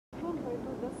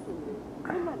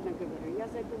говорю. Я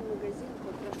зайду в магазин,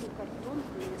 попрошу картон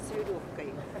с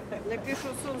веревкой. Напишу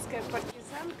 «Сунская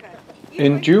партизанка».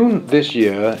 In June this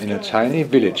year, in a tiny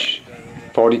village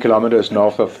 40 kilometers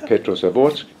north of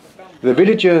Petrozavodsk, the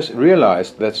villagers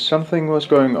realized that something was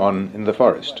going on in the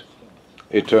forest.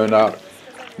 It turned out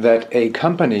that a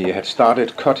company had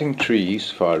started cutting trees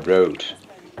for a road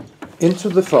into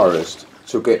the forest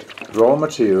to get raw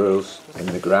materials in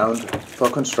the ground for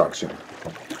construction.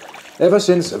 Ever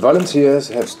since, volunteers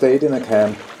have stayed in a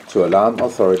camp to alarm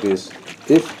authorities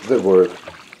if the work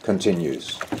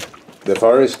continues. The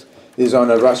forest is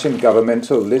on a Russian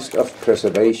governmental list of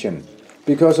preservation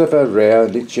because of a rare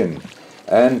lichen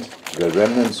and the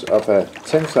remnants of a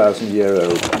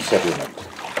 10,000-year-old settlement.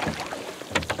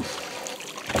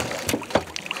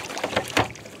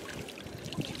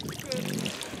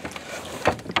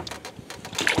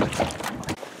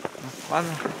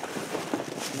 Ладно.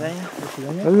 Даня.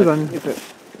 До свидания. Это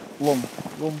лом.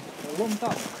 Лом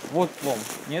там. Вот лом.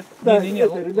 Нет? Да, Не,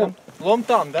 это, ребят. лом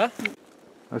там, да?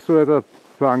 А что это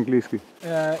по-английски?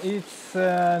 It's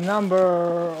a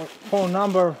phone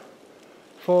number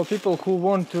for people who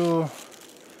want to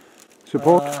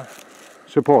Support?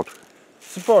 Support.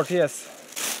 support, yes.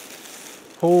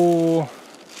 Who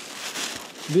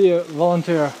be a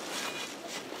volunteer.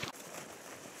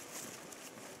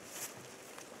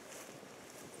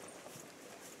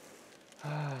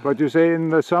 But you say in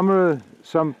the summer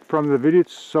some from the village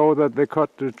saw that they cut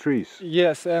the trees.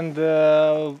 Yes, and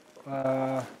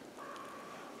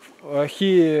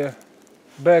he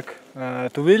back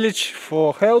to village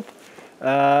for help,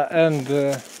 and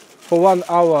for 1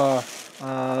 hour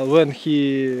when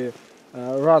he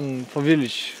run for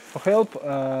village for help,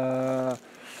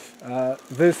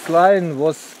 this line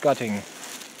was cutting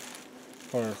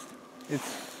first.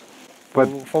 It's But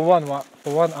for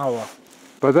 1 hour.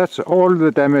 but that's all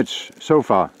the damage so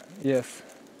far. Yes.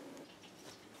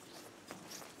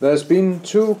 There's been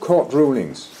 2 court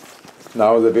rulings.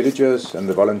 Now the villagers and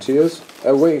the volunteers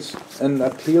await an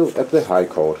appeal at the High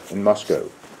Court in Moscow.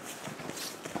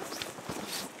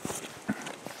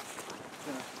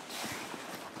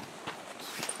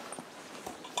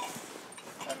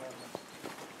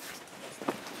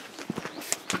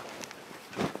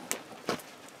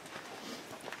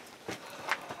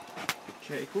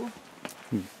 Чайку.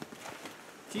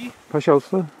 Ти?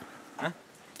 Пожалуйста. А?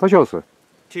 Пожалуйста.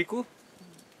 Чайку?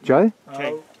 Чай?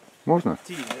 Чай. Можно?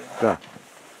 Ти. Да.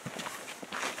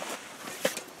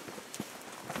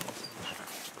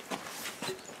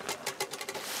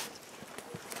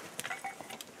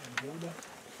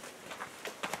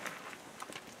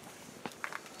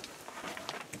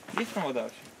 Есть там вода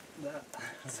вообще? Да.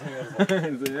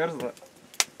 Замерзла. Замерзла.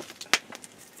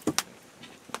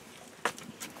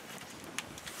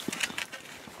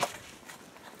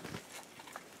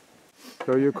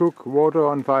 So you cook water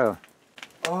on fire.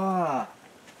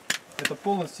 Это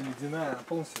полностью ледяная,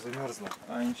 полностью замерзла.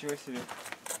 Ничего себе.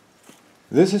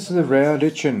 This is the rare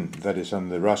lichen that is on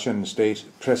the Russian state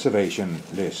preservation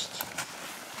list.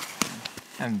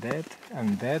 And that,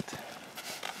 and that.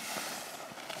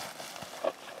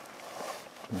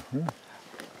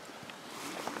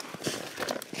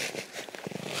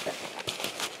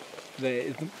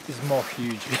 It is more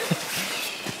huge.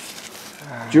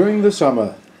 During the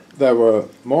summer, there were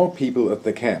more people at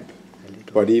the camp,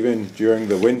 but even during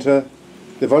the winter,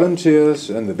 the volunteers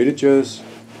and the villagers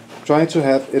try to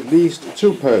have at least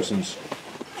 2 persons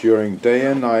during day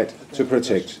and night to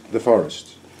protect the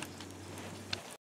forest.